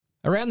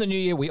Around the new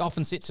year, we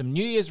often set some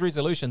New Year's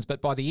resolutions,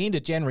 but by the end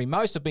of January,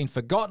 most have been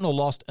forgotten or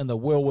lost in the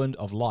whirlwind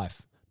of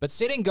life. But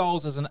setting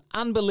goals is an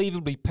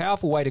unbelievably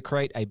powerful way to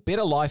create a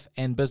better life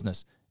and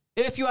business,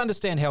 if you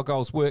understand how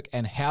goals work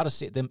and how to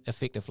set them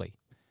effectively.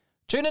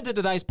 Tune into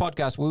today's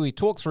podcast where we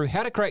talk through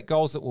how to create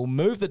goals that will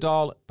move the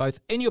dial both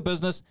in your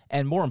business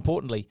and, more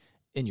importantly,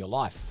 in your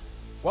life.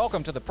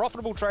 Welcome to the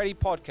Profitable Tradie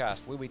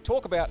Podcast, where we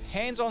talk about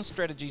hands-on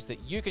strategies that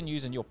you can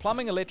use in your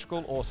plumbing,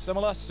 electrical, or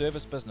similar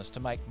service business to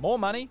make more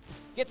money,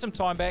 get some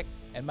time back,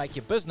 and make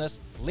your business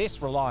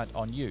less reliant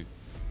on you.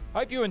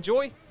 Hope you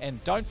enjoy,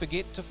 and don't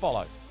forget to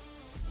follow.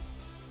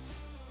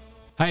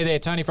 Hey there,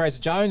 Tony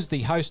Fraser-Jones,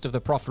 the host of the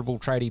Profitable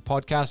Tradie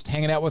Podcast,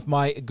 hanging out with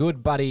my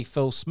good buddy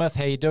Phil Smith.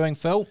 How you doing,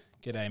 Phil?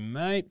 G'day,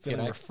 mate.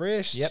 Feeling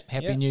refreshed. Yep.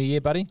 Happy New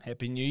Year, buddy.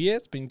 Happy New Year.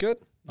 It's been good.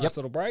 Nice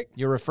little break.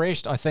 You're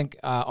refreshed. I think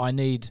I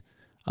need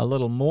a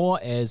little more,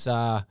 as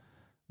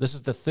this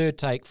is the third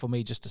take for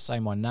me just to say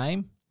my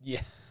name.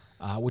 Yeah.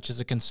 Which is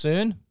a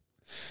concern.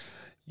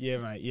 Yeah,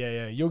 mate.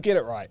 Yeah. You'll get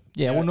it right.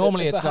 Yeah, well,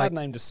 normally it's a hard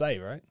like, name to say,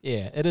 right?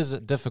 Yeah, it is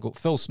difficult.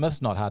 Phil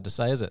Smith's not hard to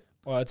say, is it?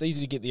 Well, it's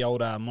easy to get the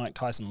old Mike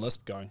Tyson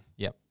lisp going.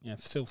 Yep. Yeah,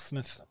 Phil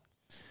Smith.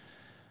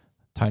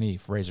 Tony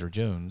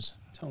Fraser-Jones.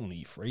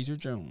 Tony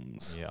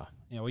Fraser-Jones. Yeah.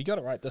 Yeah, well, you got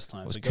it right this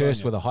time. I was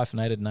cursed with a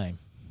hyphenated name.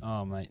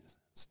 Oh, mate.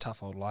 It's a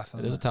tough old life, isn't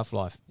it? It is a tough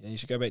life. Yeah, you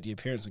should go back to your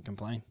parents and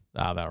complain.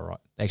 Ah, they're all right.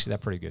 Actually, they're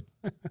pretty good.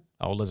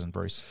 Oh, Liz and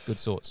Bruce. Good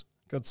sorts.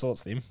 Good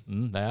sorts, them.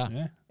 They are.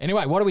 Yeah.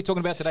 Anyway, what are we talking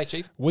about today,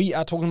 Chief? We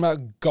are talking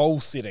about goal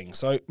setting.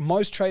 So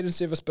most trade and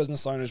service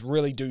business owners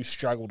really do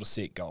struggle to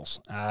set goals.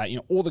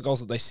 All the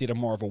goals that they set are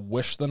more of a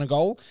wish than a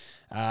goal,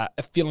 a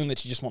feeling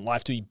that you just want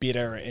life to be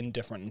better and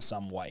different in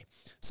some way.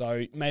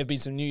 So may have been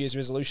some New Year's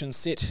resolutions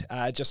set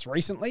just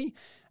recently,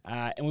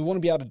 and we want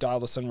to be able to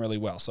dial this in really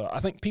well. So I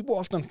think people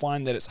often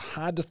find that it's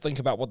hard to think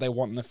about what they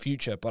want in the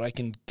future, but I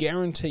can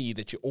guarantee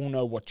that you all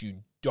know what you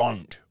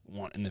don't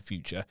want in the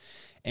future,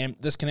 and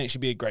this can actually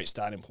be a great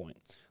starting point.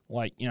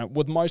 Like,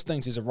 with most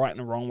things, there's a right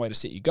and a wrong way to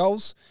set your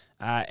goals,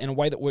 and a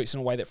way that works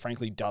and a way that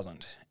frankly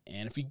doesn't.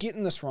 And if you're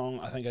getting this wrong,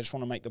 I think I just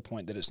want to make the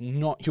point that it's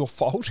not your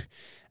fault.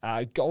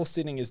 Goal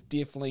setting is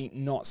definitely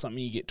not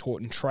something you get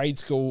taught in trade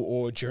school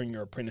or during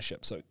your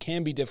apprenticeship, so it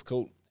can be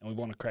difficult, and we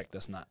want to crack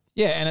this nut.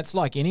 Yeah, and it's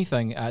like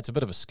anything, it's a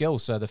bit of a skill,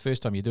 so the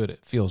first time you do it,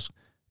 it feels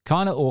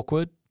kind of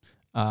awkward.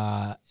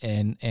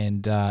 And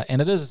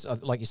it is,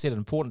 like you said,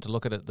 important to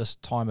look at it this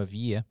time of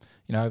year,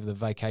 over the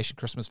vacation,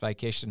 Christmas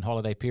vacation,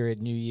 holiday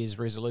period, New Year's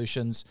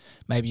resolutions.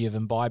 Maybe you've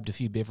imbibed a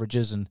few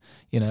beverages and,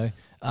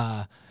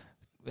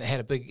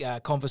 had a big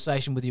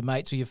conversation with your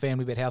mates or your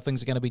family about how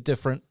things are going to be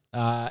different.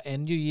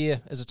 And New Year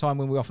is a time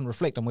when we often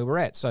reflect on where we're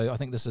at. So I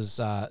think this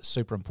is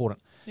super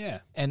important. Yeah.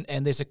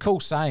 And there's a cool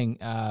saying,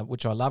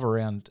 which I love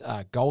around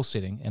goal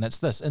setting, and it's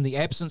this: in the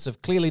absence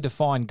of clearly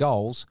defined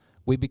goals,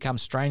 we become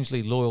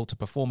strangely loyal to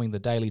performing the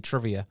daily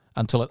trivia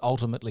until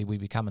ultimately we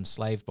become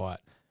enslaved by it,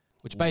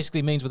 which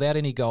basically means without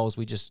any goals,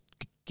 we just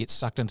get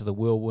sucked into the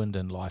whirlwind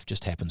and life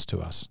just happens to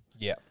us.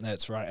 Yeah,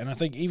 that's right. And I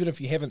think even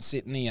if you haven't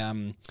set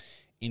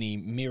any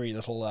merry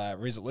little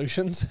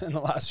resolutions in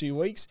the last few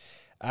weeks,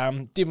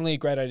 definitely a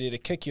great idea to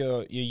kick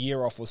your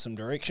year off with some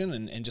direction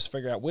and just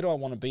figure out, where do I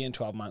want to be in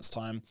 12 months'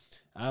 time,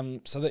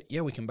 so that,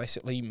 we can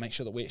basically make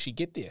sure that we actually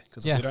get there.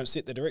 Because if we don't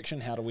set the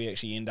direction, how do we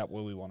actually end up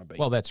where we want to be?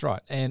 Well, that's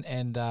right.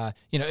 And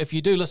if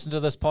you do listen to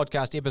this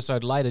podcast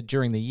episode later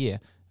during the year,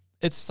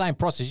 it's the same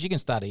process. You can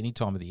start any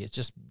time of the year. It's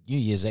just New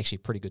Year's actually a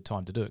pretty good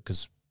time to do it,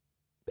 because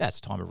that's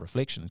a time of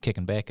reflection and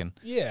kicking back and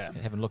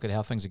having a look at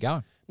how things are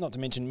going. Not to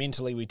mention,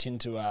 mentally, we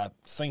tend to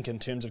think in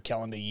terms of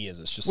calendar years.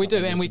 It's just we do,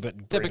 and we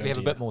typically have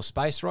a bit more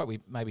space, right? We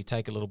maybe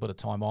take a little bit of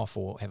time off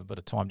or have a bit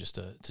of time just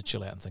to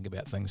chill out and think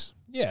about things.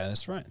 Yeah,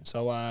 that's right.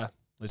 So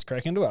let's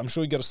crack into it. I'm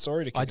sure you got a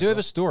story to kick us off. I do have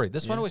a story.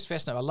 This one always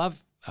fascinates me. I love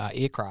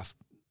aircraft.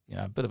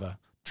 A bit of a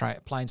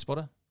plane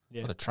spotter.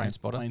 Yeah, not a train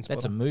spotter.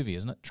 That's a movie,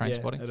 isn't it? Train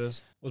spotting. It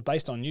is. It was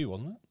based on you,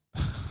 wasn't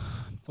it?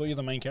 Thought you're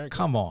the main character.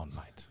 Come on,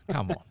 mate.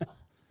 Come on.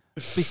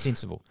 Be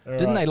sensible.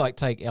 Didn't they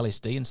take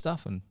LSD and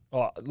stuff? And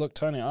look,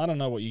 Tony, I don't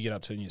know what you get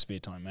up to in your spare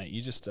time, mate.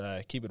 You just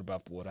keep it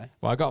above board, eh?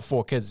 Well, I got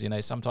 4 kids.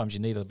 Sometimes you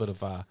need a bit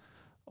of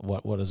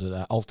what is it?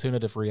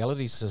 Alternative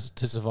realities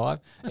to survive.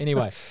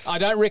 Anyway, I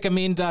don't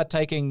recommend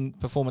taking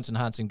performance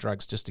enhancing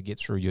drugs just to get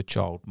through your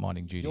child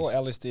minding duties. Your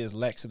LSD is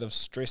laxative,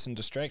 stress, and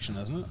distraction,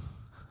 isn't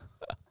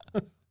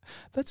it?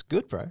 That's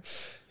good, bro.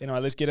 Anyway,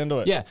 let's get into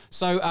it. Yeah.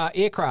 So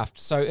aircraft.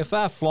 So if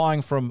they're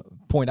flying from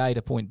point A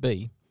to point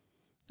B.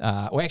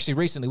 Actually,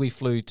 recently we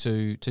flew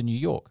to New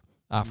York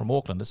from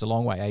Auckland. It's a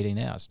long way, 18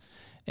 hours.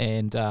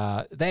 And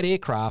that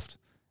aircraft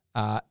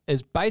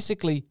is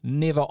basically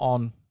never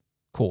on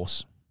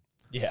course.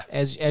 Yeah.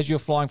 As you're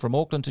flying from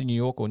Auckland to New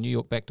York or New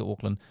York back to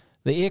Auckland,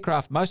 the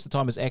aircraft most of the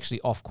time is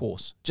actually off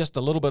course, just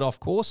a little bit off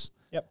course.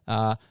 Yep.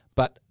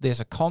 But there's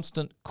a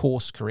constant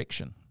course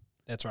correction.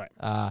 That's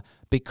right.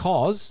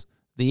 Because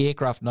the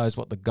aircraft knows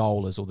what the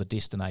goal is or the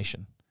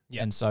destination.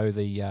 Yep. And so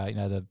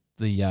the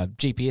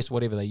GPS,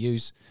 whatever they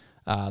use,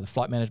 the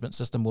flight management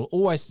system will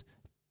always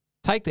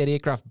take that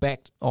aircraft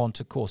back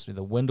onto course.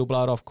 The wind will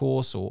blow it off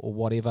course or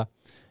whatever.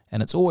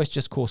 And it's always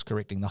just course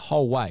correcting the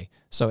whole way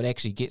so it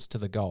actually gets to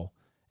the goal.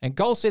 And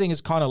goal setting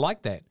is kind of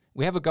like that.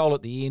 We have a goal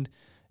at the end.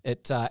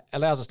 It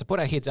allows us to put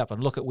our heads up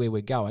and look at where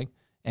we're going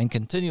and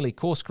continually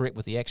course correct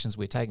with the actions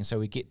we're taking so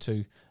we get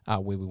to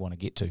where we want to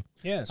get to.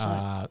 Yeah, that's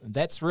right.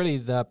 That's really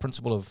the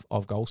principle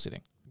of goal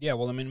setting. Yeah,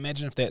 well, I mean,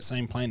 imagine if that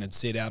same plane had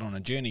set out on a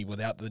journey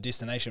without the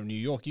destination of New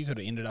York. You could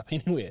have ended up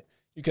anywhere.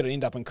 You could have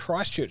ended up in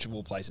Christchurch of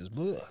all places.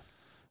 Blah.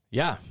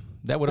 Yeah,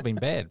 that would have been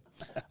bad.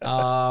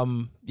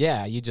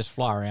 You just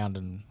fly around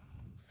and...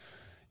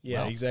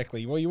 Yeah,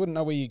 exactly. Well, you wouldn't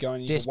know where you're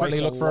going. You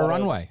desperately look for a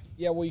runway.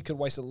 Well, you could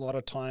waste a lot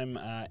of time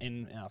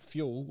in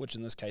fuel, which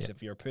in this case,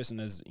 if you're a person,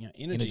 is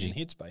energy and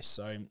headspace.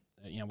 So,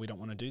 we don't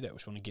want to do that. We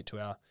just want to get to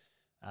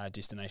our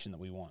destination that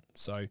we want.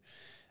 So,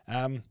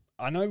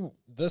 I know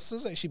this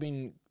has actually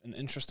been an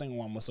interesting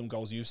one with some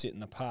goals you've set in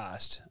the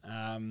past.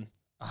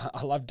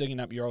 I love digging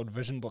up your old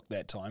vision book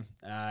that time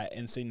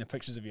and seeing the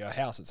pictures of your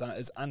house.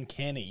 It's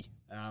uncanny,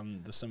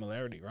 the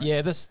similarity, right?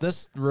 Yeah,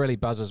 this really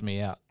buzzes me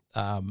out.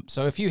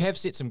 So if you have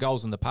set some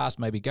goals in the past,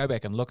 maybe go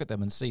back and look at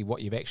them and see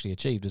what you've actually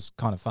achieved is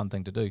kind of a fun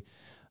thing to do.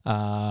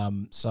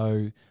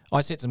 So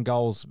I set some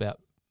goals about,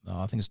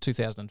 I think it's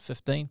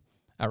 2015,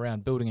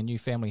 around building a new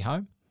family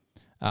home.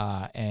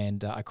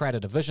 And I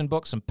created a vision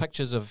book, some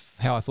pictures of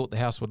how I thought the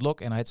house would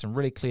look, and I had some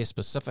really clear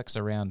specifics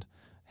around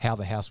how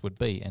the house would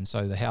be. And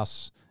so the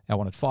house, I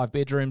wanted 5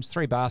 bedrooms,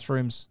 3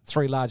 bathrooms,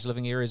 3 large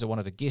living areas. I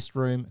wanted a guest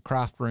room, a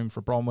craft room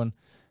for Bronwyn.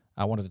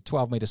 I wanted a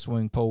 12-metre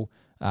swimming pool,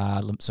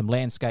 some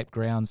landscaped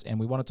grounds, and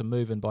we wanted to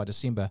move in by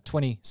December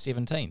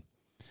 2017.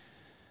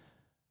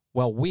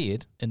 Well,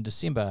 weird, in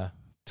December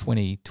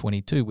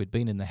 2022, we'd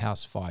been in the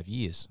house 5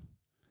 years.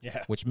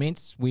 Yeah. Which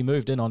meant we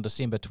moved in on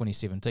December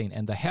 2017,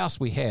 and the house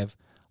we have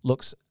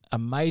looks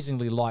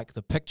amazingly like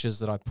the pictures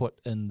that I put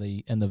in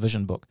the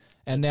vision book.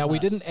 And That's now we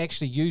nuts. didn't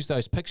actually use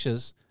those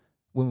pictures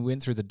when we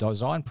went through the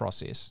design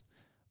process,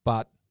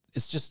 but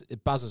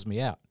it buzzes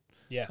me out.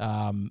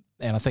 Yeah.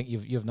 And I think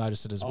you've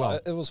noticed it as well.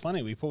 It was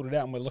funny. We pulled it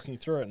out and we're looking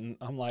through it, and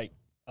I'm like,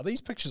 "Are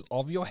these pictures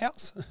of your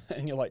house?"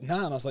 And you're like,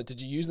 "Nah." And I was like,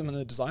 "Did you use them in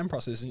the design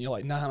process?" And you're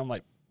like, "Nah." And I'm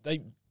like,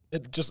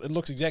 It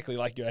looks exactly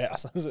like your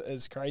house.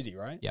 It's crazy,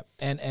 right? Yep.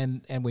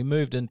 And we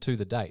moved into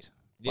the date,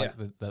 like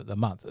the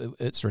month.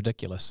 It's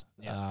ridiculous.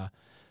 Yeah.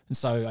 And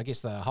so I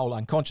guess the whole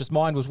unconscious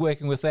mind was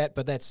working with that,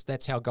 but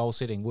that's how goal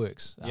setting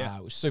works. Yeah.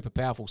 It was super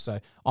powerful. So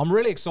I'm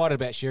really excited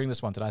about sharing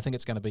this one today. I think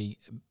it's going to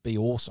be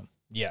awesome.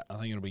 Yeah, I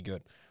think it'll be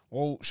good.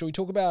 Well, should we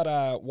talk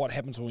about what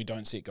happens when we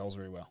don't set goals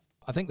very well?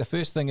 I think the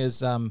first thing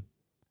is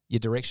you're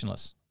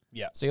directionless.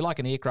 Yeah. So you're like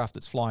an aircraft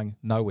that's flying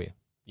nowhere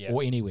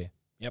or anywhere.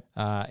 Yep.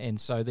 And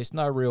so there's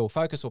no real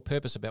focus or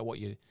purpose about what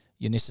you're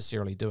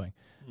necessarily doing.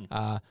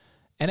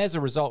 And as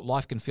a result,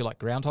 life can feel like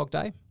Groundhog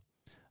Day.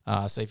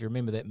 So if you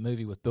remember that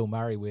movie with Bill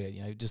Murray where,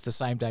 just the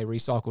same day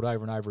recycled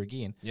over and over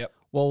again. Yep.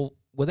 Well,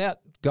 without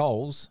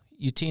goals,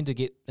 you tend to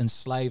get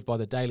enslaved by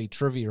the daily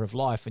trivia of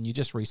life and you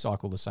just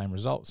recycle the same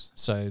results.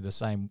 So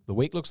the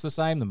week looks the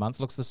same, the month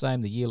looks the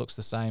same, the year looks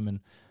the same, and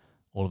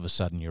all of a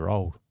sudden you're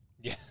old.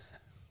 Yeah.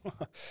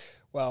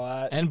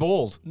 Well, and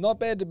bald. Not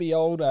bad to be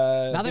old.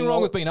 Nothing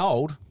wrong with being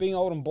old. Being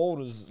old and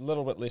bald is a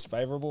little bit less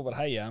favourable, but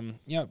hey,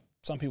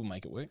 some people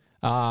make it work.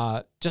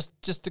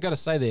 Just got to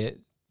say there,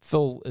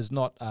 Phil is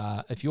not.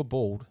 If you're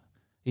bald,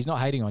 he's not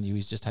hating on you.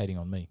 He's just hating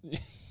on me.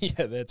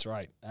 Yeah, that's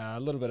right.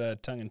 A little bit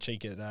of tongue in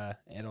cheek at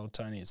old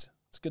Tony's.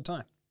 It's a good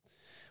time.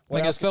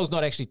 Because Phil's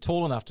not actually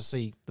tall enough to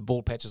see the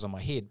bald patches on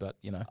my head, but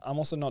I'm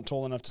also not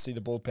tall enough to see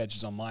the bald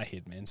patches on my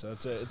head, man. So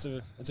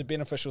it's a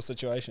beneficial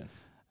situation.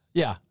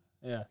 Yeah.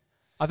 Yeah.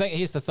 I think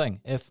here's the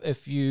thing.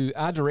 If you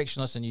are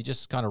directionless and you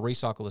just kind of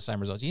recycle the same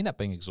results, you end up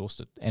being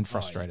exhausted and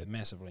frustrated. Oh, yeah,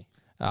 massively.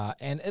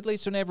 And it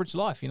leads to an average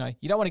life. You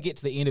don't want to get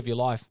to the end of your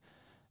life.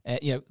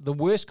 The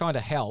worst kind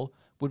of hell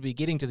would be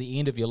getting to the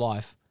end of your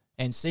life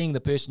and seeing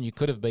the person you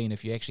could have been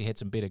if you actually had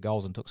some better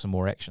goals and took some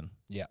more action.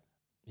 Yeah.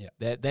 Yeah.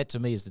 That to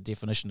me is the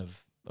definition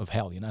of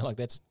hell, like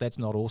that's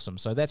not awesome.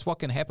 So that's what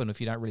can happen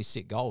if you don't really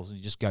set goals and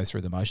you just go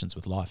through the motions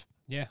with life.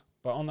 Yeah.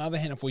 But on the other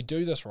hand, if we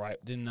do this right,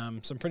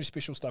 then some pretty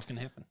special stuff can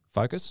happen.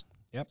 Focus.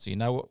 Yep. So you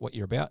know what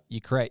you're about.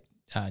 You create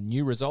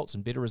new results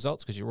and better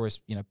results because you're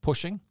always,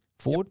 pushing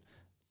forward. Yep.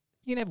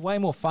 You can have way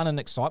more fun and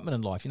excitement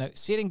in life.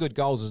 Setting good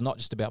goals is not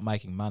just about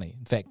making money.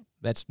 In fact,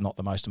 that's not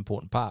the most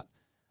important part.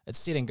 It's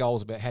setting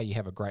goals about how you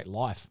have a great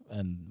life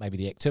and maybe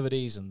the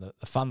activities and the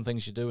fun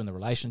things you do and the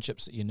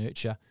relationships that you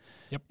nurture.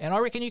 Yep. And I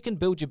reckon you can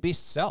build your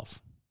best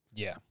self.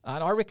 Yeah.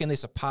 And I reckon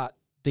there's a part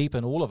deep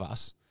in all of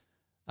us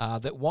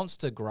that wants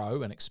to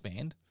grow and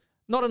expand,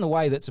 not in a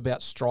way that's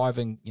about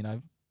striving,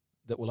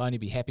 that will only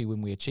be happy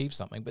when we achieve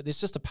something, but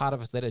there's just a part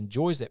of us that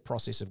enjoys that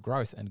process of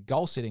growth, and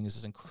goal setting is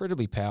this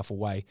incredibly powerful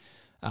way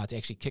to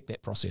actually kick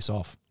that process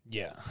off.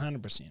 Yeah,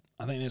 100%.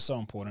 I think that's so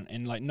important.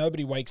 And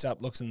nobody wakes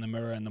up, looks in the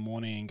mirror in the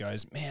morning and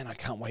goes, man, I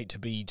can't wait to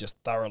be just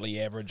thoroughly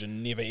average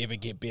and never ever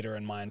get better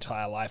in my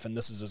entire life, and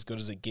this is as good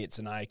as it gets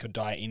and I could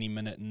die any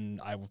minute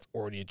and I've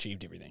already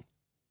achieved everything.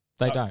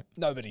 They don't.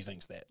 Nobody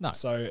thinks that. No.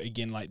 So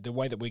again, the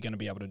way that we're going to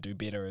be able to do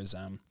better is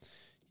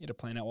to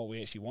plan out what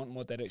we actually want and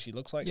what that actually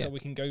looks like, so we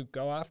can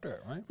go after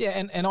it, right? Yeah,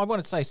 and I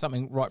want to say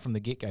something right from the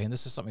get-go, and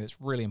this is something that's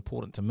really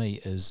important to me,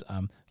 is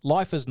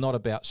life is not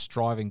about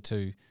striving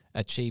to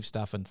achieve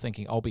stuff and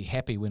thinking, I'll be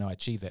happy when I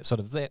achieve that. Sort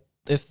of that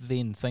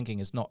if-then thinking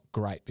is not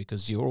great,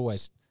 because you're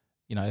always,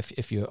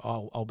 if you,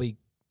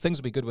 things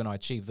will be good when I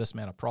achieve this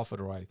amount of profit,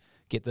 or I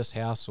get this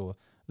house or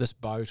this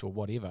boat or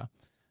whatever.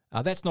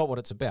 That's not what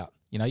it's about.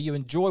 You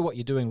enjoy what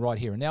you're doing right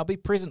here and now. Be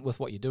present with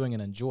what you're doing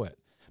and enjoy it.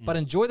 But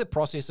enjoy the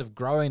process of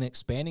growing and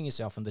expanding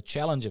yourself, and the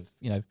challenge of,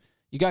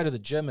 you go to the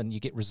gym and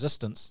you get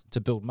resistance to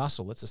build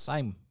muscle. It's the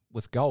same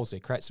with goals. They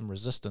create some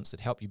resistance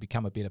that help you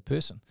become a better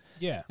person.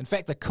 Yeah. In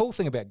fact, the cool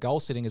thing about goal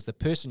setting is the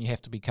person you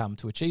have to become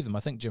to achieve them. I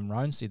think Jim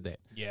Rohn said that.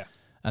 Yeah.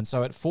 And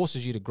so it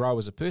forces you to grow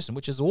as a person,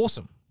 which is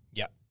awesome.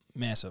 Yeah.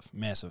 Massive.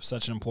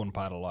 Such an important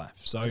part of life.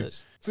 So,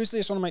 firstly,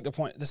 I just want to make the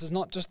point, this is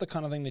not just the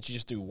kind of thing that you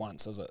just do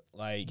once, is it?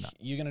 Like,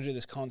 you're going to do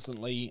this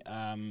constantly.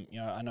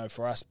 I know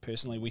for us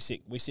personally, we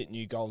set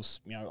new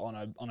goals,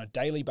 on a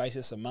daily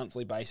basis, a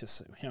monthly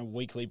basis,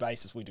 weekly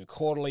basis. We do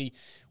quarterly,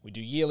 we do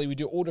yearly, we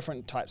do all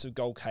different types of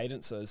goal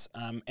cadences,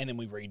 and then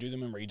we redo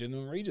them and redo them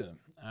and redo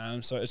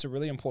them. So it's a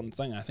really important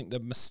thing. I think the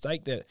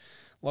mistake that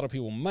a lot of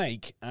people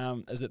make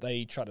is that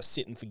they try to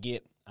set and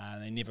forget.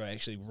 They never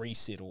actually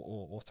reset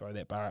or throw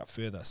that bar out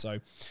further. So,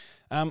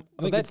 I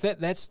think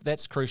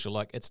that's crucial.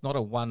 Like, it's not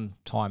a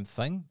one-time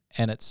thing,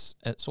 and it's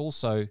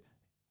also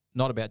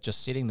not about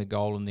just setting the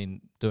goal and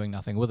then doing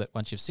nothing with it.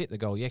 Once you've set the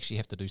goal, you actually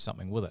have to do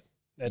something with it.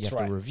 That's you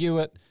have to review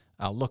it,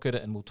 look at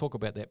it, and we'll talk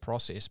about that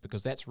process,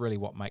 because that's really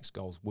what makes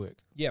goals work.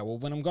 Yeah, well,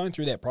 when I'm going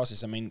through that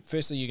process,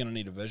 firstly, you're going to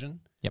need a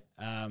vision. Yep.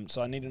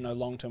 So I need to know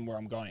long-term where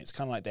I'm going. It's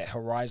kind of like that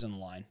horizon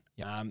line.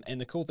 Yep. And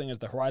the cool thing is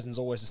the horizon's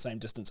always the same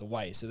distance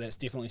away, so that's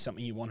definitely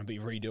something you want to be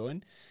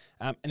redoing.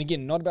 And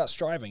again, not about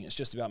striving. It's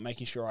just about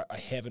making sure I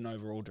have an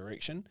overall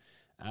direction,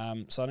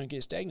 so I don't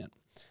get stagnant.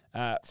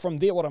 From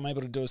there, what I'm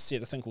able to do is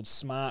set a thing called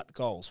SMART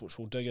goals, which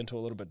we'll dig into a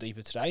little bit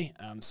deeper today.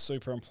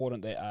 Super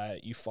important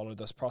that you follow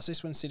this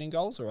process when setting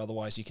goals, or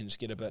otherwise you can just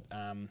get a bit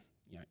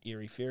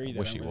airy-fairy.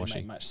 They don't really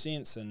make much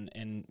sense, and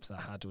it's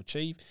hard to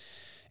achieve.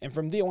 And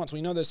from there, once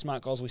we know those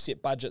SMART goals, we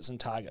set budgets and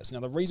targets.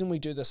 Now, the reason we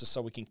do this is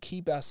so we can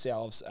keep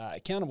ourselves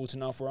accountable to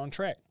know if we're on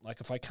track.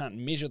 Like, if I can't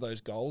measure those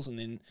goals and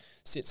then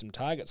set some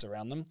targets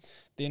around them,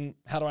 then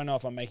how do I know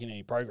if I'm making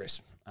any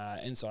progress?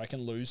 And so I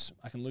can lose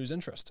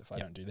interest if I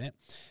don't do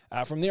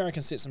that. From there, I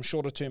can set some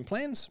shorter-term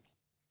plans.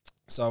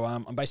 So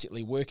I'm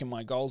basically working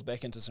my goals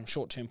back into some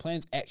short-term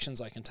plans, actions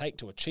I can take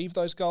to achieve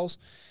those goals.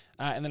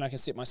 And then I can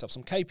set myself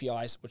some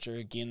KPIs, which are,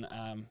 again,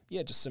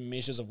 just some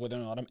measures of whether or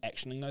not I'm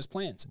actioning those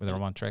plans. Whether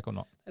I'm on track or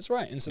not. That's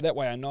right. And so that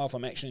way I know if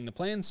I'm actioning the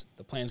plans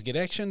get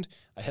actioned,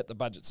 I hit the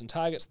budgets and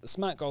targets, the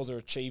SMART goals are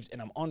achieved,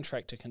 and I'm on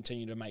track to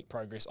continue to make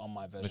progress on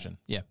my vision.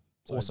 Yeah.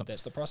 So awesome.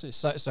 That's the process.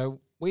 So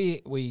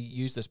we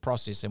use this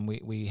process, and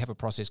we have a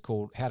process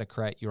called How to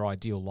Create Your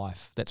Ideal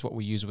Life. That's what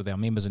we use with our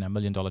members in our $1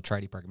 Million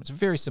Tradie Program. It's a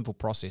very simple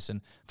process. And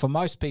for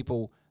most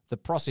people, the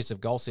process of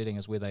goal setting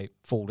is where they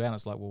fall down.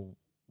 It's like, well,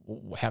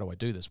 how do I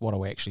do this? What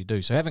do I actually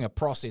do? So having a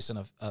process and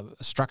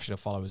a structure to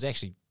follow is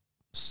actually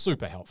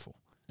super helpful.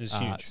 It's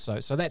huge.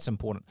 So that's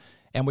important.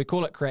 And we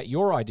call it Create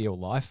Your Ideal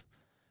Life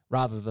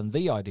rather than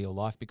the ideal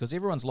life, because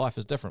everyone's life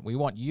is different. We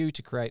want you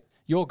to create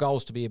your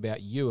goals to be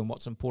about you and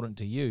what's important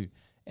to you.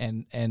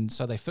 And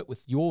so they fit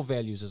with your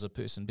values as a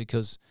person,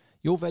 because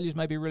your values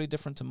may be really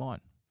different to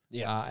mine.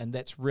 Yeah. And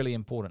that's really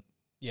important.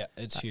 Yeah,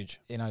 it's huge.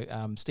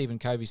 Stephen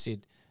Covey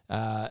said,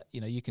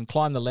 you can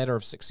climb the ladder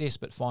of success,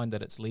 but find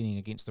that it's leaning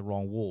against the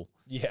wrong wall.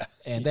 Yeah.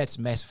 And that's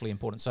massively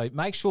important. So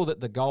make sure that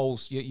the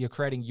goals, you're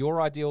creating your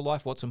ideal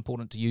life, what's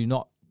important to you,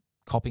 not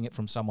copying it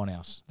from someone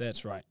else.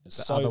 That's right.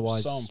 It's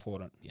otherwise, so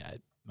important.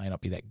 It may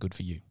not be that good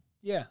for you.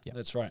 Yeah,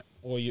 that's right.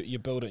 Or you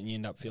build it and you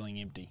end up feeling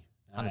empty.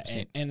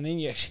 100%. And then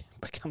you actually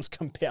becomes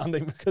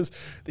compounding, because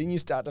then you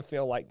start to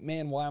feel like,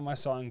 man, why am I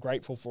so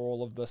ungrateful for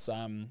all of this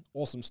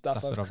awesome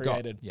stuff I've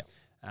created? Yeah.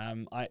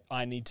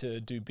 I need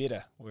to do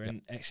better.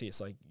 Actually, it's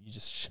like you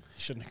just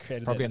shouldn't have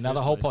created probably that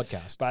another whole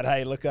podcast. But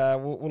hey, look,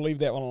 we'll leave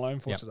that one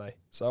alone for today.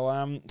 So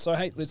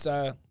hey,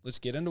 let's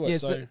get into it. Yeah,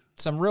 so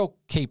some real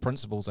key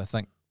principles I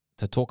think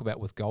to talk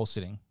about with goal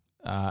setting,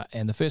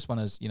 and the first one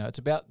is it's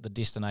about the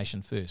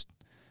destination first.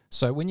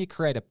 So when you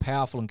create a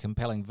powerful and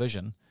compelling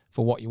vision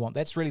for what you want,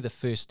 that's really the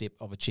first step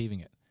of achieving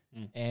it.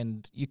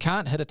 And you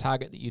can't hit a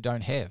target that you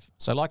don't have.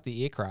 So like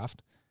the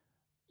aircraft,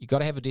 you got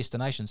to have a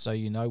destination so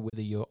you know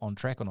whether you're on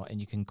track or not, and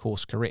you can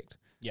course correct.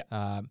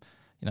 Yeah.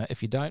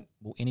 If you don't,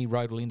 well, any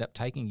road will end up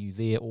taking you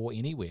there or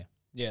anywhere.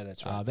 Yeah,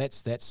 that's right.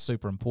 That's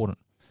super important.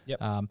 Yep.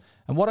 And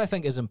what I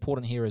think is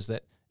important here is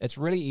that it's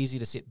really easy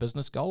to set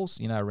business goals,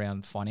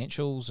 around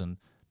financials and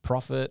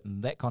profit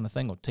and that kind of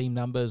thing, or team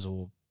numbers,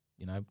 or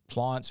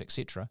clients,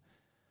 etc.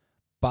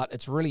 But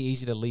it's really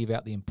easy to leave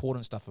out the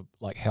important stuff of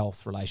like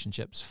health,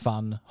 relationships,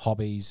 fun,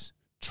 hobbies,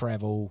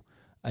 travel,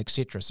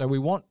 etc. So we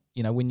want,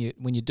 when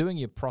you're doing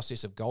your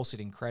process of goal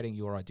setting, creating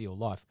your ideal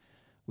life,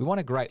 we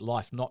want a great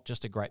life, not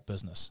just a great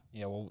business.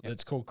 Yeah, well,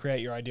 it's called Create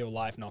Your Ideal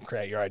Life, not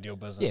Create Your Ideal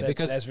Business. Yeah,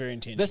 because that's very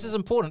intentional. This is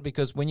important,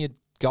 because when you're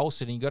goal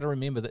setting, you got to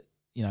remember that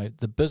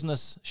the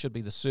business should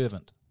be the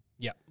servant,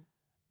 Yep.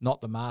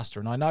 not the master.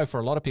 And I know for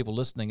a lot of people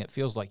listening, it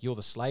feels like you're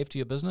the slave to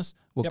your business.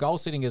 Well, Yep. goal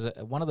setting is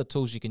one of the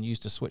tools you can use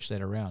to switch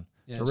that around,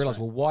 Yeah, to that's realize,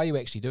 right. well, why are you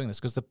actually doing this?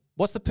 Because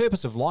what's the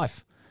purpose of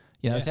life?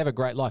 It's Yeah. to have a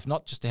great life,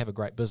 not just to have a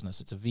great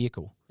business. It's a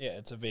vehicle. Yeah,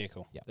 it's a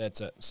vehicle. Yep.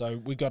 That's it. So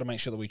we got to make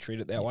sure that we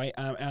treat it that way.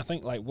 And I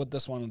think like with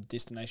this one, with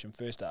Destination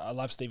First, I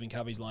love Stephen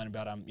Covey's line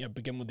about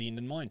begin with the end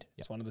in mind.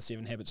 It's one of the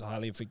 7 habits of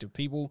highly effective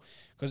people,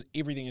 because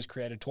everything is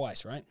created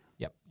twice, right?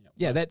 Yep.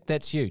 Yeah,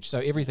 that's huge. So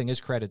everything is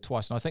created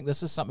twice. And I think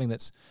this is something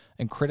that's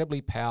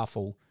incredibly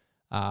powerful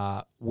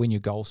when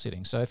you're goal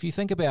setting. So if you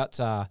think about,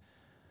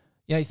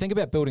 you think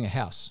about building a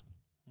house,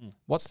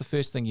 what's the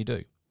first thing you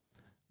do?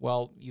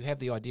 Well, you have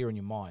the idea in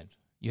your mind.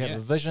 You have a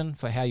vision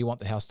for how you want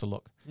the house to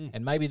look.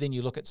 And maybe then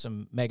you look at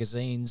some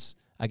magazines,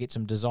 get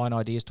some design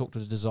ideas, talk to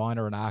a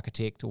designer, an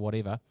architect or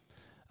whatever,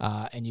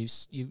 and you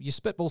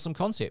spitball some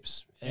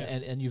concepts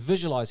and you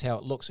visualize how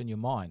it looks in your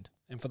mind.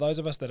 And for those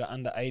of us that are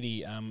under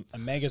 80, a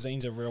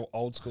magazine's a real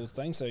old school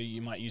thing. So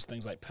you might use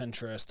things like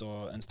Pinterest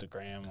or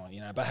Instagram,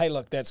 or But hey,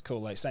 look, that's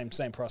cool. Like same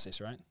process,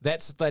 right?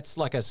 That's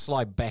like a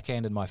sly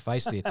backhand in my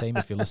face there, team,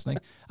 if you're listening.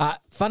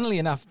 Funnily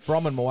enough,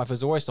 Brom, my wife,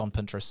 is always on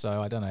Pinterest,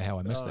 so I don't know how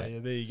I missed that. Yeah,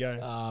 there you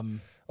go.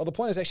 Well, the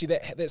point is actually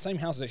that same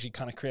house is actually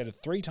kind of created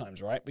 3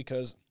 times, right?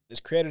 Because it's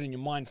created in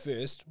your mind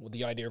first with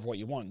the idea of what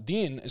you want.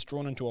 Then it's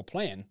drawn into a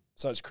plan.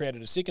 So it's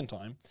created a second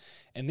time.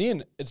 And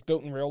then it's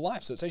built in real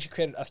life. So it's actually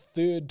created a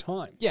 3rd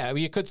time. Yeah, well,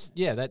 you could.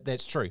 Yeah,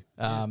 that's true.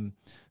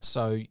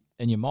 So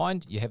in your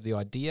mind, you have the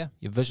idea,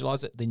 you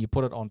visualize it, then you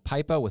put it on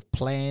paper with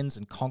plans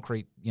and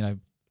concrete,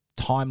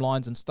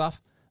 timelines and stuff.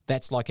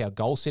 That's like our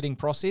goal setting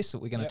process that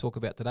we're going to talk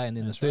about today. And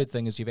then the third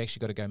thing is you've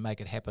actually got to go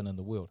make it happen in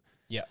the world.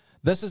 Yeah.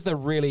 This is the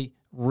really,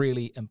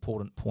 really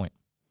important point.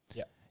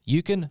 Yeah.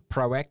 You can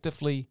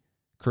proactively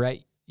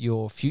create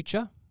your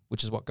future,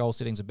 which is what goal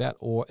setting is about,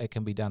 or it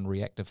can be done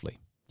reactively.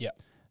 Yeah.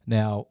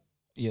 Now,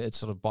 it's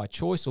sort of by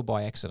choice or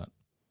by accident.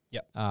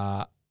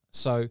 Yeah.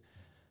 So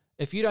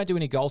if you don't do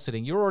any goal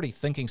setting, you're already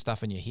thinking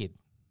stuff in your head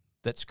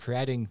that's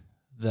creating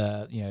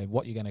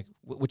what you're going to,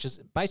 which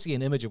is basically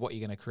an image of what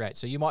you're going to create.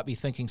 So you might be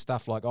thinking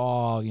stuff like,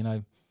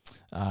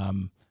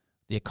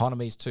 the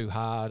economy's too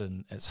hard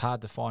and it's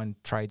hard to find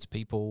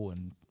tradespeople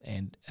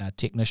and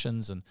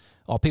technicians, and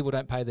people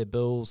don't pay their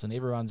bills and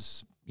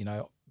everyone's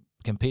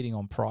competing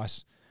on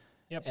price.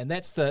 Yep. And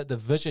that's the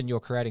vision you're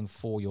creating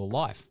for your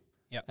life.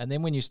 Yep. And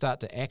then when you start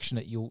to action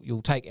it,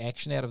 you'll take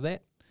action out of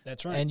that.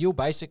 That's right. And you'll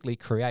basically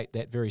create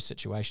that very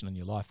situation in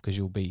your life, because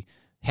you'll be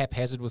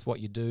haphazard with what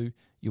you do.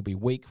 You'll be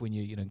weak when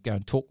you go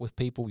and talk with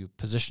people. You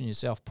position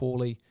yourself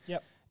poorly.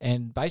 Yep.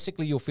 And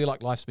basically you'll feel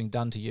like life's being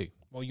done to you.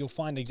 Well, you'll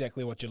find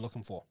exactly what you're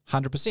looking for.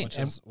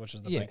 100%. Which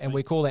is the big thing. And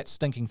we call that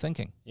stinking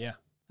thinking. Yeah.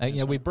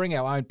 We bring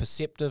our own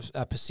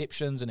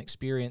perceptions and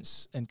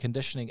experience and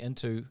conditioning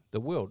into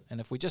the world.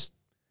 And if we just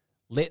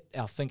let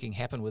our thinking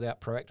happen without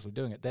proactively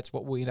doing it, that's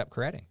what we end up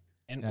creating.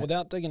 And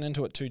without digging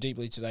into it too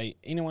deeply today,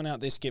 anyone out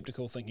there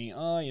skeptical thinking,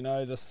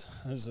 this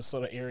is a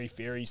sort of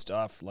airy-fairy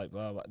stuff, like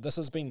blah, blah. This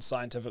has been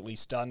scientifically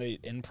studied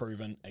and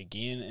proven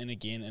again and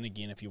again and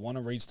again. If you want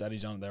to read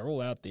studies on it, they're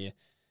all out there.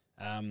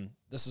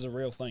 This is a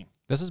real thing.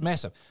 This is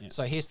massive. Yeah.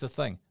 So here's the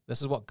thing.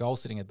 This is what goal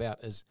setting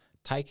about, is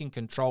taking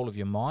control of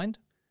your mind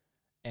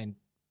and,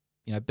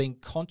 being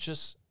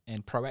conscious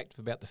and proactive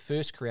about the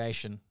first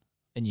creation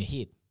in your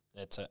head.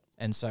 That's it.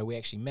 And so we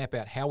actually map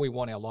out how we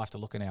want our life to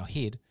look in our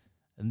head,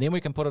 and then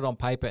we can put it on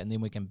paper, and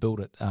then we can build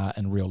it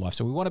in real life.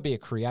 So we want to be a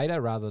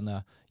creator rather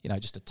than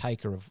just a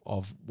taker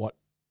of what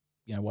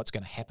what's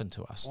going to happen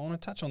to us. I want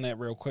to touch on that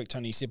real quick,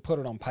 Tony. You said put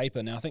it on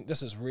paper. Now, I think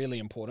this is really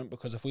important,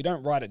 because if we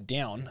don't write it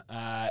down,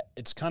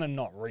 it's kind of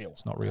not real.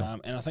 It's not real.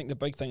 And I think the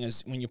big thing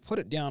is when you put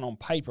it down on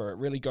paper, it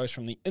really goes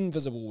from the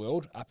invisible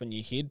world up in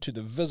your head to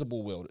the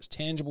visible world. It's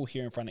tangible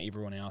here in front of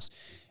everyone else.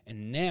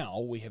 And now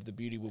we have the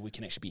beauty where we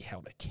can actually be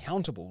held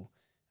accountable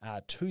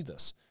to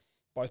this,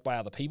 both by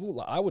other people.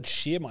 Like, I would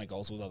share my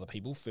goals with other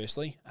people,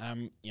 firstly.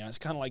 It's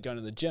kind of like going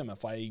to the gym.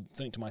 If I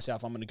think to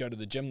myself, I'm going to go to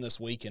the gym this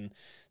week and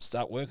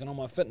start working on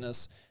my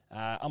fitness,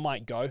 I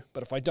might go.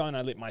 But if I don't,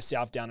 I let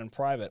myself down in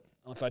private.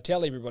 If I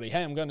tell everybody,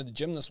 hey, I'm going to the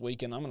gym this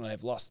week and I'm going to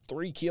have lost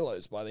 3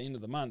 kilos by the end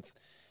of the month,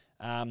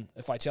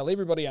 if I tell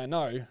everybody I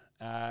know,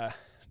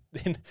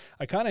 then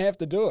I kind of have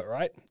to do it,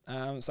 right?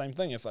 Same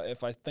thing.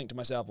 If I think to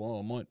myself, well,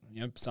 I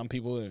might, some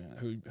people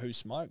who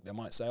smoke, they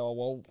might say, oh,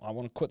 well, I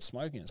want to quit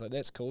smoking. So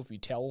that's cool. If you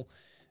tell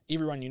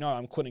everyone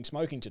I'm quitting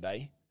smoking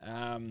today,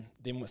 then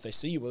if they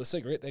see you with a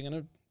cigarette, they're going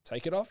to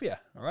take it off you,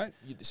 all right?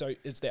 So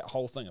it's that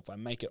whole thing. If I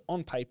make it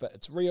on paper,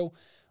 it's real.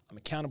 I'm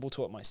accountable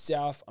to it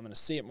myself. I'm going to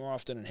see it more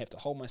often and have to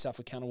hold myself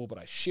accountable, but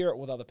I share it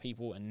with other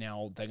people, and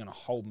now they're going to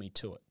hold me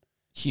to it.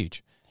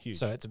 Huge. Huge.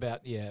 So it's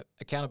about,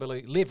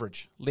 accountability,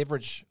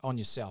 leverage on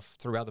yourself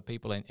through other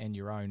people and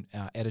your own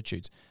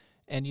attitudes.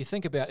 And you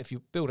think about, if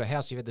you build a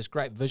house, you've had this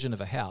great vision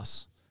of a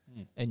house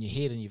in your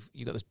head, and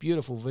you've got this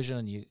beautiful vision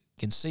and you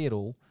can see it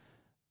all,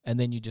 and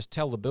then you just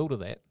tell the builder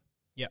that.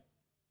 Yep.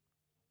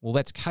 Well,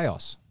 that's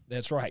chaos.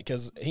 That's right,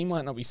 because he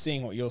might not be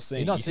seeing what you're seeing.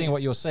 You're not seeing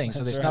what you're seeing, so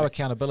That's there's no right.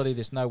 accountability.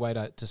 There's no way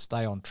to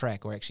stay on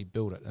track or actually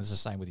build it. And it's the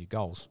same with your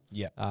goals.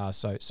 Yeah.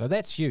 So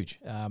that's huge.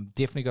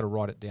 Definitely got to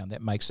write it down.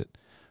 That makes it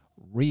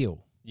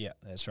real. Yeah,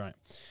 that's right.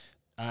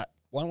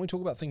 Why don't we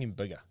talk about thinking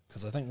bigger?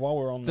 Because I think while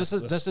we're on This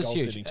is huge.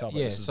 goal-setting topic,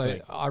 Yeah. this is So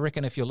big. I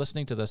reckon if you're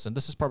listening to this, and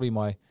this is probably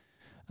my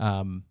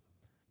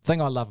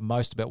thing I love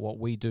most about what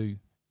we do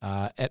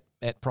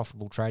at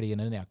Profitable Tradie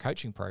and in our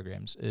coaching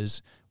programs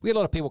is we get a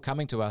lot of people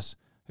coming to us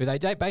who they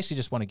basically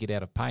just want to get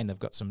out of pain. They've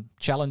got some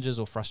challenges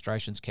or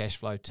frustrations, cash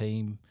flow,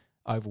 team,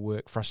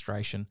 overwork,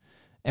 frustration,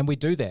 and we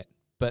do that.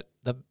 But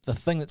the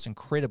thing that's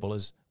incredible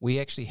is we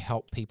actually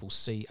help people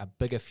see a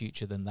bigger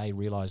future than they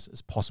realize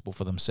is possible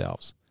for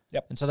themselves.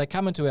 Yep. And so they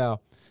come into our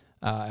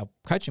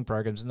coaching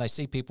programs and they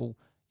see people,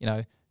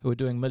 who are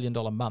doing $1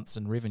 million months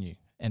in revenue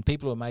and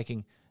people who are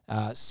making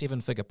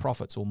 7-figure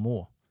profits or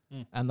more.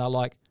 And they're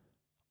like,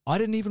 I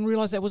didn't even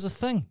realize that was a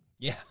thing.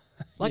 Yeah.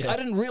 Like, Yeah. I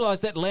didn't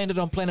realize that landed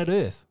on planet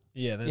Earth.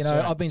 Yeah, that's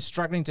right. I've been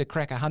struggling to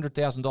crack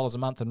 $100,000 a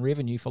month in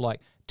revenue for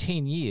like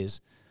 10 years.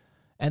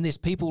 And there's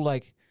people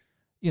like,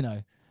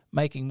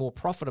 making more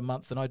profit a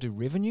month than I do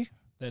revenue.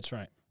 That's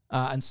right.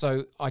 And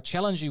so I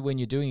challenge you when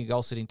you're doing your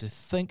goal setting to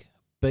think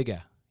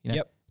bigger.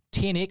 Yep.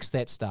 10x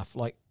that stuff.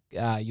 Like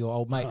your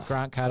old mate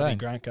Grant Bloody Cardone.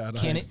 Grant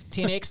Cardone.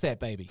 10x that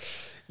baby.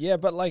 Yeah,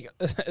 but like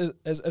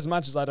as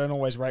much as I don't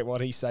always rate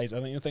what he says, I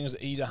think the thing is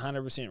he's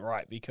 100%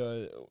 right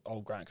because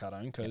old Grant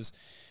Cardone. Because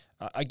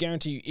I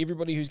guarantee you,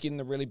 everybody who's getting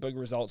the really big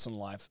results in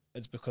life,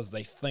 it's because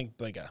they think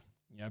bigger.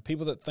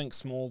 People that think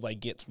small, they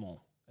get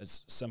small.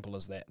 It's simple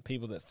as that.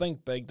 People that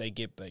think big, they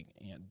get big.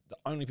 The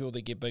only people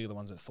that get big are the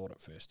ones that thought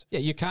it first. Yeah,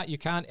 you can't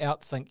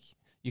outthink,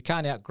 you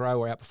can't outgrow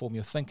or outperform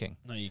your thinking.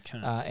 No, you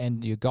can't.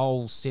 And your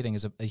goal setting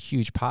is a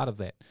huge part of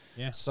that.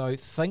 Yeah. So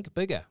think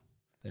bigger.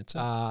 That's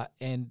it.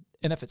 And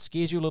if it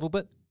scares you a little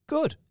bit,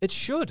 good. It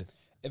should.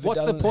 If it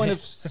What's the doesn't- point of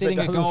if it setting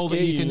a doesn't goal that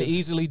scare you can it's-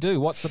 easily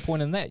do? What's the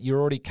point in that? You're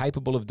already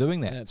capable of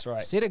doing that. That's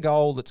right. Set a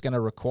goal that's going to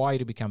require you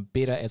to become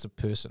better as a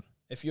person.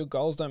 If your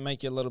goals don't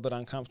make you a little bit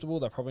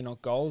uncomfortable, they're probably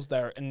not goals.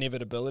 They're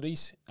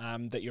inevitabilities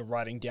that you're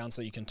writing down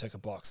so you can tick a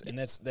box. And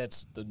that's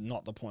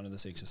not the point of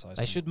this exercise.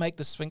 They should make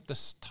the sphincter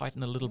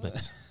tighten a little bit.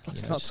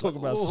 Let's You know, not just talk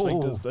like, about "Ooh."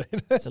 sphincters,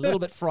 dude. It's a little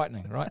bit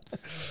frightening, right?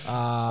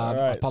 I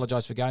right.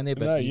 apologize for going there,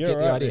 but No, you you're get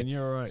the right, idea. man,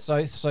 you're right.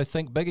 So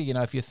think bigger.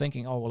 If you're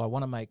thinking, oh well, I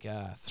want to make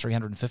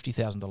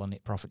 $350,000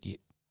 net profit yet.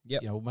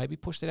 Yep. Maybe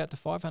push that out to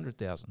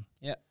 500,000.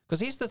 Yeah, Because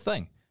here's the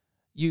thing: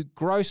 you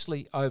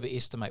grossly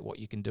overestimate what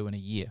you can do in a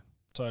year,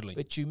 totally.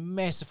 but you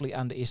massively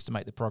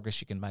underestimate the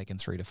progress you can make in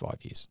 3 to 5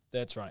 years.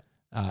 That's right.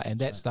 And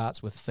that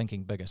starts with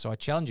thinking bigger. So I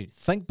challenge you: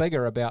 think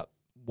bigger about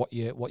what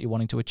you're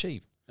wanting to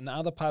achieve. And the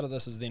other part of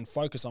this is then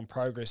focus on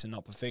progress and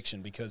not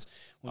perfection, because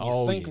when you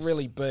Oh, think yes.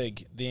 really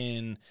big,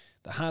 then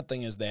the hard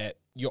thing is that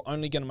you're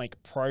only going to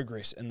make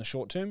progress in the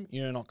short term.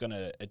 You're not going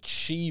to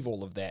achieve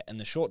all of that in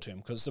the short term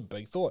because it's a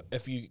big thought.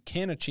 If you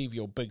can achieve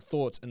your big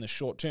thoughts in the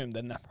short term,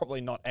 then they're probably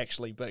not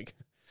actually big.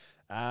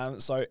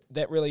 So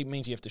that really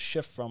means you have to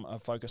shift from a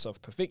focus of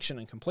perfection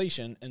and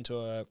completion into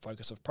a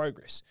focus of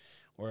progress,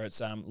 where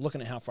it's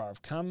looking at how far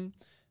I've come,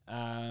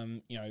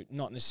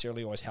 not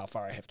necessarily always how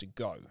far I have to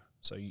go.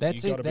 So you got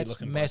That's to it. be That's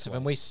looking massive. both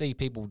And we ways. see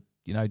people,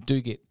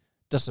 do get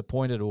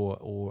disappointed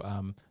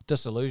or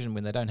disillusioned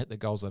when they don't hit the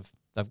goals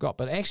they've got.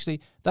 But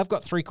actually, they've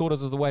got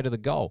 3/4 of the way to the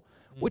goal,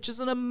 which is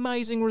an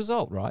amazing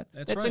result, right?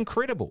 That's right.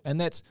 incredible. And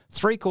that's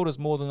 3/4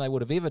 more than they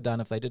would have ever done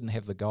if they didn't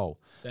have the goal.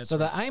 That's so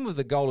right. the aim of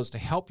the goal is to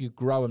help you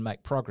grow and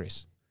make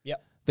progress.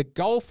 Yep. The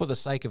goal for the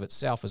sake of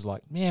itself is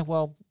like,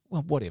 well,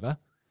 whatever.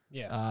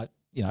 Yeah.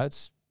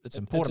 It's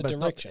important, it's a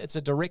but direction. it's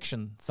a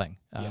direction thing.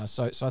 Yeah.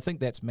 So I think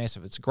that's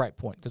massive. It's a great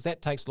point because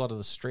that takes a lot of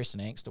the stress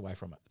and angst away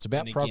from it. It's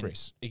about And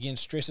progress. Again,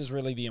 stress is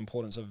really the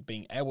importance of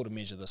being able to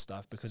measure this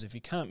stuff, because if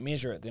you can't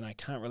measure it, then I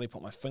can't really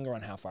put my finger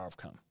on how far I've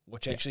come,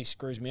 which actually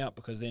screws me up,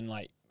 because then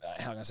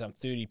how can I say I'm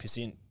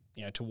 30%,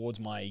 towards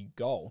my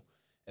goal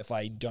if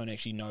I don't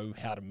actually know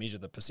how to measure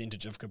the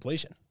percentage of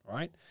completion,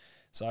 right?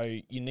 So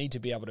you need to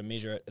be able to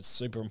measure it. It's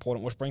super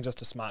important, which brings us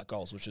to SMART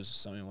goals, which is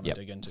something I want to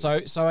dig into.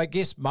 So I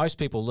guess most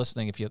people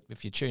listening, if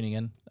you're tuning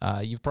in,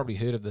 you've probably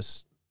heard of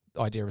this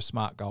idea of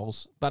SMART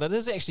goals, but it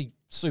is actually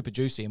super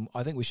juicy, and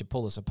I think we should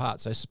pull this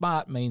apart. So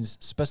SMART means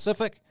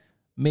specific,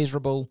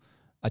 measurable,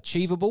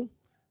 achievable,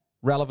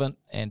 relevant,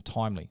 and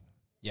timely.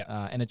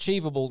 Yeah. And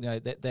achievable,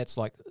 that's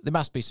like, there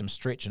must be some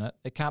stretch in it.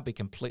 It can't be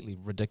completely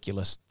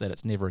ridiculous that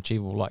it's never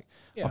achievable. Like,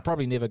 Yeah. I'm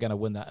probably never going to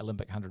win that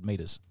Olympic 100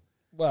 meters.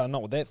 Well,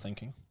 not with that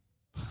thinking.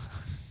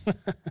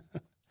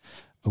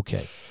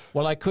 Okay.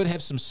 Well, I could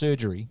have some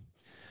surgery.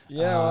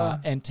 Yeah.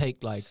 And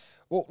take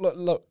Well,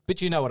 look.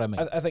 but you know what I mean.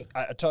 I think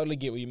I totally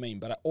get what you mean,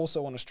 but I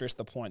also want to stress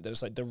the point that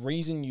it's like the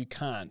reason you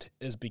can't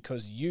is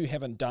because you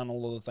haven't done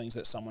all of the things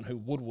that someone who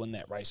would win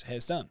that race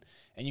has done.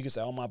 And you can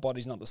say, oh, my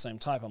body's not the same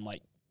type. I'm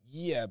like,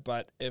 yeah,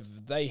 but if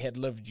they had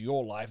lived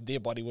your life, their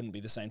body wouldn't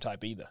be the same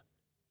type either.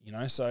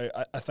 So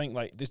I think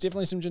there's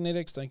definitely some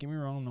genetics. Don't get me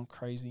wrong, I'm not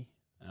crazy.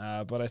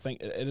 But I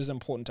think it is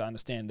important to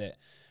understand that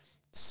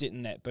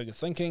setting that bigger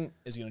thinking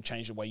is going to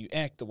change the way you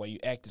act. The way you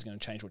act is going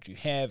to change what you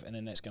have, and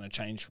then that's going to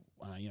change,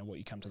 what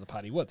you come to the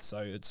party with.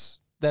 So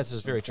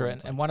that's very true.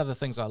 And one of the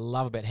things I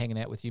love about hanging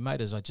out with you,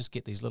 mate, is I just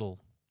get these little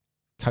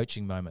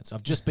coaching moments.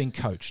 I've just been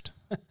coached.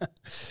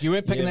 You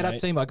weren't picking that up,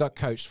 team. I got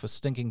coached for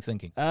stinking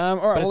thinking. All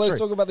right, well, let's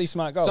talk about these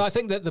SMART goals. So I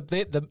think that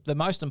the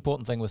most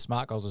important thing with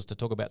SMART goals is to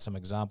talk about some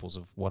examples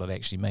of what it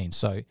actually means.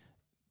 So,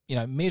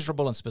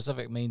 measurable and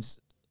specific means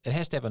it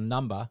has to have a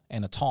number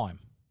and a time.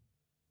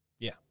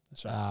 Yeah,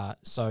 that's right.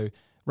 So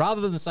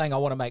rather than saying I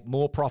want to make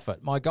more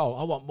profit, my goal,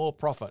 I want more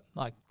profit.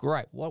 Like,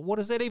 great. What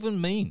does that even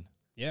mean?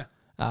 Yeah.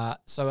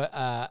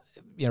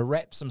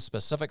 Wrap some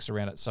specifics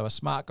around it. So a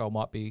SMART goal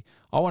might be,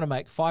 I want to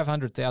make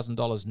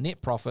 $500,000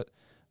 net profit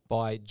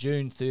by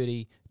June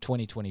 30,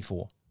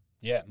 2024.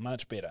 Yeah,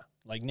 much better.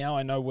 Like now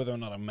I know whether or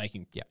not I'm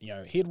making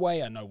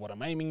headway. I know what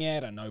I'm aiming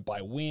at. I know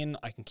by when.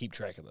 I can keep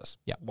track of this.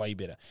 Yeah. Way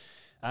better.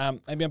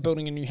 Maybe I'm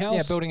building a new house.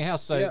 Yeah, building a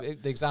house. So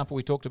the example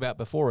we talked about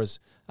before is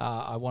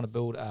I want to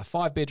build a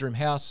 5-bedroom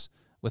house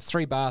with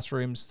 3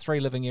 bathrooms, 3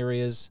 living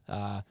areas,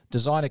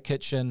 design a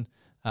kitchen,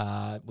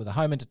 with a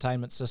home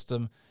entertainment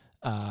system,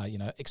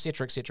 et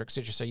cetera, et cetera, et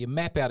cetera. So you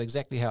map out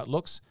exactly how it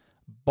looks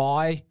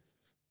by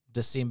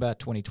December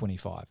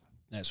 2025.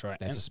 That's right.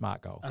 That's a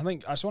SMART goal. I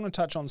think I just want to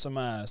touch on some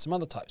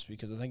other types,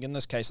 because I think in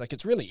this case, like,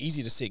 it's really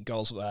easy to set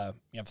goals, for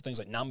things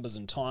like numbers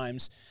and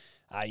times,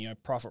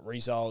 profit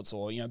results,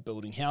 or,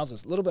 building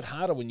houses. A little bit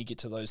harder when you get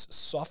to those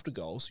softer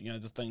goals, the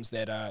things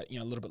that are,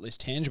 a little bit less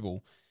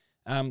tangible.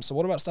 So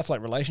what about stuff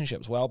like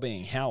relationships,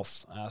 well-being,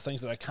 health,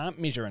 things that I can't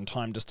measure in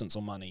time, distance,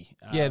 or money?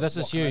 This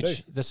is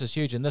huge. This is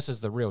huge, and this is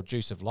the real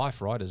juice of life,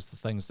 right? Is the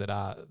things that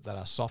are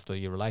softer,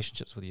 your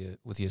relationships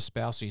with your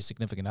spouse or your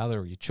significant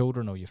other or your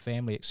children or your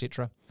family,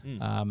 etc.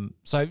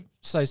 So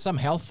some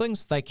health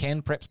things, they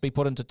can perhaps be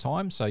put into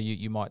time. So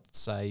you might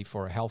say,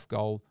 for a health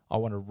goal, I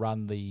want to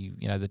run the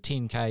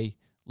 10K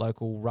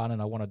local run,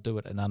 and I want to do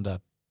it in under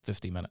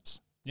 50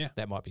 minutes. Yeah.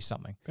 That might be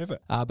something.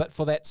 Perfect. But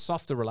for that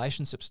softer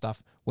relationship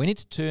stuff, we need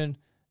to turn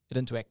it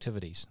into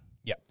activities.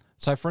 Yeah.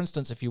 So for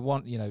instance, if you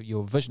want,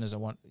 your vision is I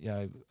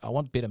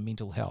want better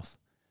mental health.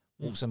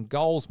 Well, some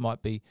goals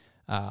might be,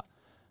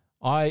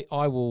 I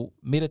will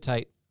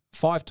meditate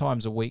 5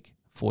 times a week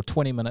for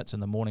 20 minutes in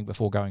the morning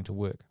before going to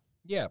work.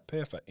 Yeah,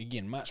 perfect.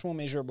 Again, much more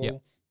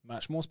measurable,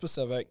 much more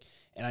specific,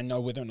 and I know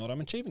whether or not I'm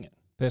achieving it.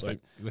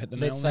 Perfect. So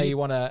let's say you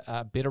want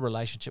a better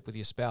relationship with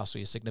your spouse or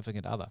your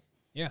significant other.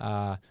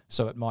 Yeah.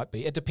 So it might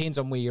be, it depends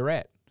on where you're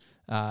at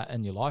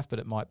in your life, but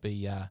it might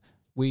be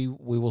we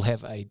will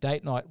have a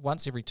date night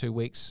once every 2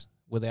 weeks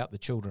without the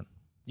children.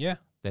 Yeah.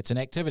 That's an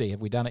activity.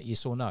 Have we done it,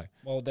 yes or no?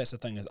 Well, that's the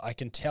thing, is I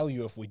can tell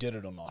you if we did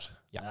it or not.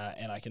 Yeah.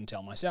 And I can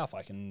tell myself.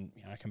 I can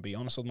be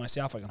honest with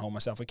myself. I can hold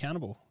myself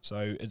accountable.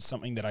 So it's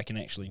something that I can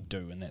actually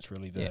do, and that's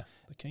really the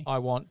key. I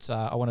want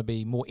to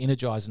be more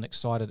energized and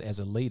excited as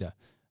a leader.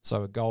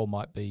 So a goal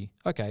might be,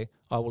 okay,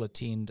 I will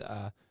attend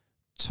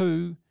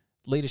 2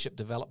 leadership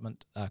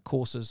development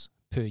courses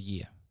per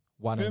year.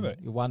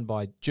 One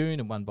by June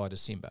and one by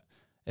December.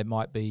 It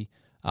might be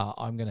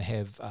I'm going to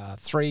have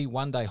 3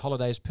 one-day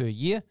holidays per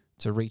year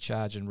to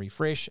recharge and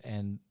refresh,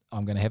 and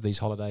I'm going to have these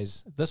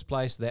holidays this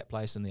place, that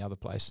place, and the other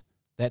place.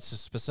 That's a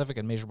specific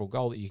and measurable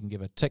goal that you can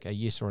give a tick, a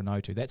yes or a no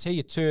to. That's how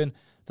you turn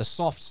the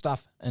soft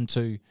stuff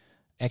into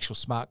actual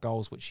SMART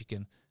goals, which you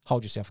can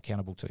hold yourself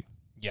accountable to.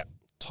 Yeah,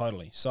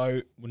 totally.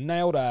 So we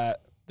nailed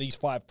these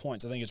 5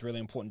 points. I think it's really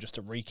important just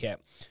to recap.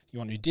 You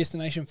want your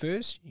destination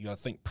first. You got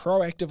to think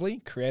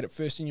proactively, create it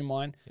first in your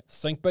mind. Yep.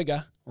 Think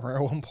bigger,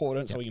 real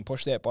important, so we can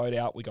push that boat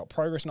out. We got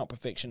progress, not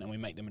perfection, and we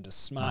make them into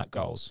SMART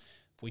goals.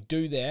 If we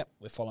do that,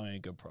 we're following a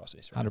good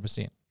process. Right?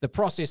 100%. The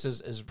process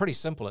is pretty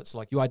simple. It's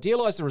like you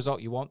idealize the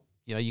result you want.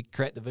 You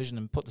create the vision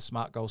and put the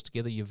SMART goals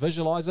together. You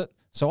visualize it.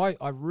 So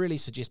I really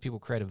suggest people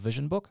create a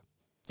vision book.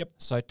 Yep.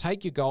 So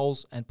take your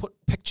goals and put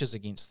pictures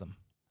against them.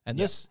 And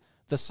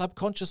the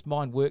subconscious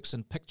mind works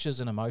in pictures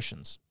and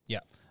emotions. Yeah.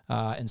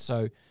 And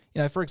so,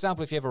 for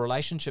example, if you have a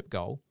relationship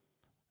goal,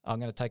 I'm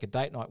going to take a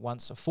date night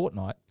once a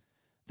fortnight,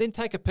 then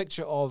take a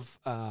picture of,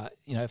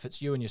 if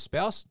it's you and your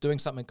spouse doing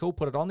something cool,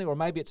 put it on there, or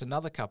maybe it's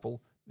another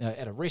couple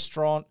at a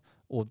restaurant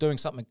or doing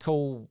something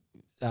cool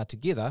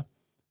together,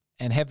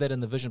 and have that in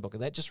the vision book.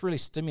 And that just really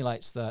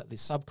stimulates the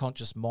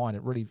subconscious mind.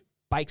 It really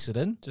bakes it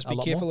in. Just be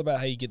careful about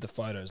how you get the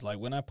photos. Like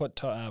when I put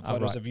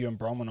photos of you and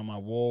Bronwyn on my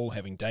wall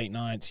having date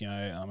nights,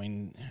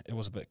 it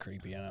was a bit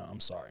creepy. I'm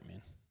sorry,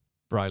 man.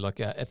 Bro, look,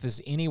 if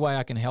there's any way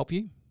I can help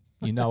you,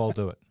 I'll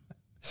do it.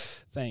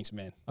 Thanks,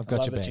 man. I've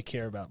got your back. You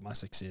care about my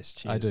success.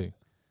 Cheers. I do.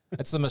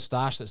 It's the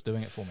moustache that's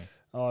doing it for me.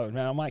 Oh,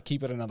 man, I might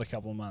keep it another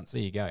couple of months.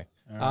 There you go.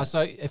 Right.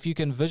 So if you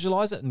can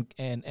visualize it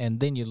and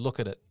then you look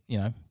at it,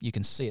 you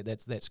can see it.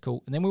 That's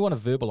cool. And then we want to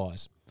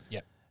verbalize.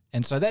 Yep.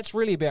 And so that's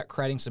really about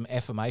creating some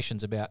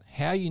affirmations about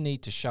how you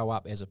need to show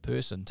up as a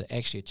person to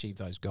actually achieve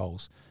those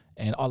goals.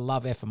 And I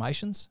love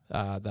affirmations.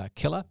 They're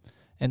killer.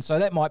 And so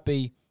that might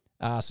be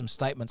some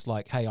statements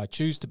like, hey, I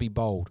choose to be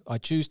bold. I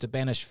choose to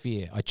banish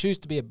fear. I choose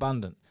to be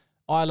abundant.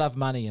 I love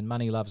money and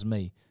money loves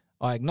me.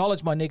 I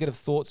acknowledge my negative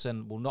thoughts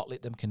and will not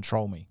let them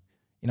control me.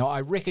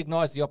 I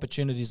recognize the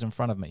opportunities in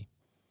front of me.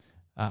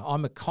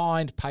 I'm a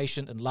kind,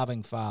 patient, and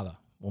loving father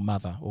or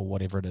mother or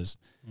whatever it is.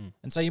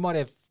 And so you might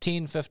have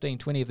 10, 15,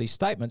 20 of these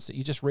statements that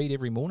you just read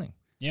every morning.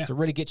 Yeah. To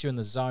really get you in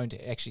the zone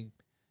to actually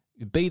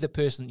be the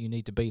person that you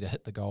need to be to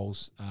hit the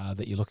goals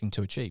that you're looking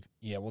to achieve.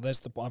 Yeah, well,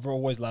 I've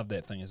always loved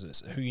that thing, is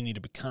it's who you need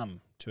to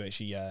become to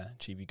actually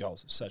achieve your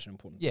goals. It's such an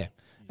important thing.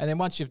 And then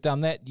once you've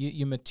done that,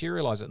 you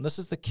materialize it. And this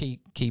is the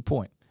key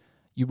point.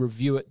 You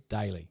review it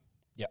daily.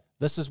 Yeah.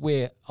 This is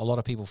where a lot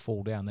of people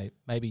fall down. They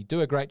maybe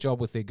do a great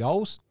job with their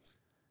goals,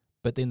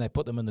 but then they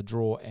put them in the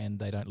drawer and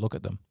they don't look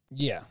at them.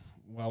 Yeah.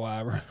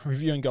 Well,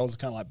 reviewing goals is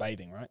kind of like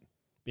bathing, right?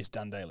 Best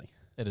done daily.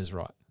 It is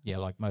right. Yeah,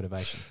 like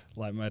motivation.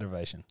 Like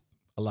motivation.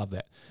 I love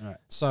that. All right.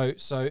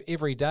 So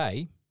every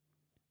day,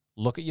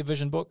 look at your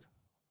vision book,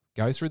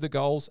 go through the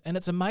goals, and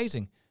it's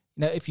amazing.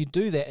 You know, if you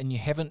do that and you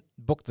haven't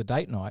booked the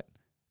date night,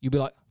 you'll be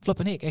like,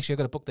 flipping heck, actually I've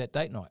got to book that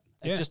date night.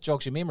 It just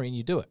jogs your memory and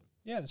you do it.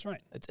 Yeah, that's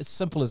right. It's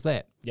simple as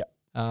that. Yeah.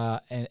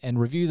 And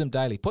review them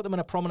daily. Put them in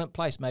a prominent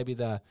place. Maybe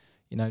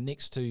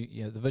next to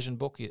the vision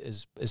book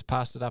is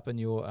passed it up in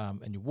your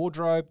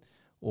wardrobe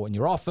or in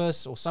your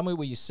office or somewhere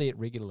where you see it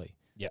regularly.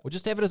 Yeah. Or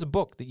just have it as a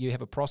book that you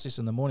have a process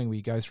in the morning where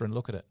you go through and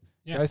look at it.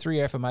 Yeah. Go through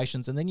your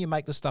affirmations and then you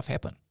make the stuff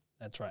happen.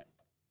 That's right.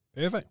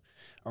 Perfect.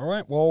 All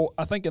right. Well,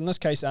 I think in this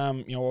case,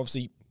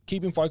 obviously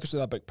keeping focused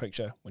with our big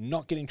picture. We're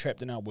not getting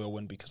trapped in our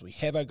whirlwind because we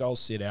have our goals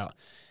set out.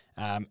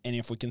 And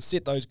if we can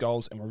set those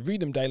goals and review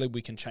them daily,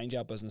 we can change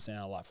our business and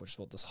our life, which is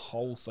what this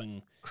whole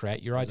thing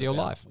Create your ideal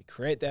about. life. We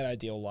create that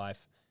ideal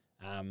life.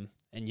 And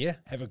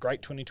have a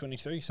great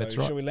 2023. So That's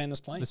right. shall we land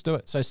this plane? Let's do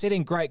it. So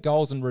setting great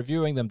goals and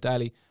reviewing them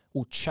daily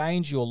will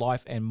change your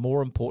life and,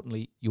 more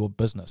importantly, your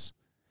business.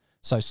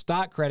 So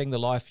start creating the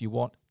life you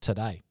want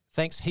today.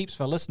 Thanks heaps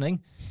for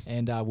listening,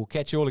 and we'll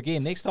catch you all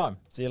again next time.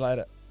 See you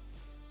later.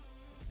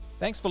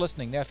 Thanks for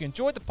listening. Now, if you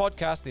enjoyed the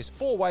podcast, there's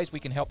 4 ways we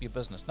can help your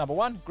business. Number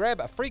 1,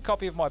 grab a free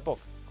copy of my book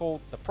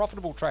called The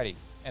Profitable Tradie,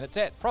 and it's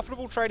at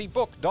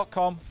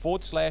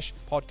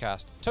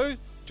profitabletradebook.com/podcast. 2,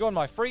 join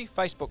my free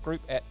Facebook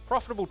group at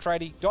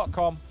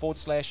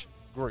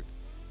profitabletradie.com/group.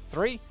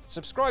 3,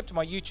 subscribe to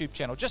my YouTube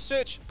channel. Just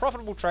search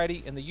Profitable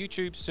Tradie in the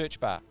YouTube search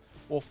bar.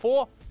 Or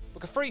 4,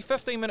 book a free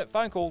 15-minute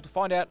phone call to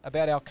find out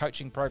about our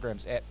coaching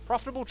programs at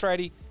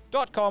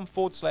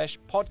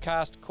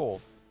profitabletradie.com/podcast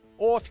call.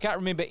 Or if you can't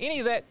remember any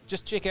of that,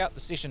 just check out the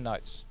session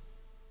notes.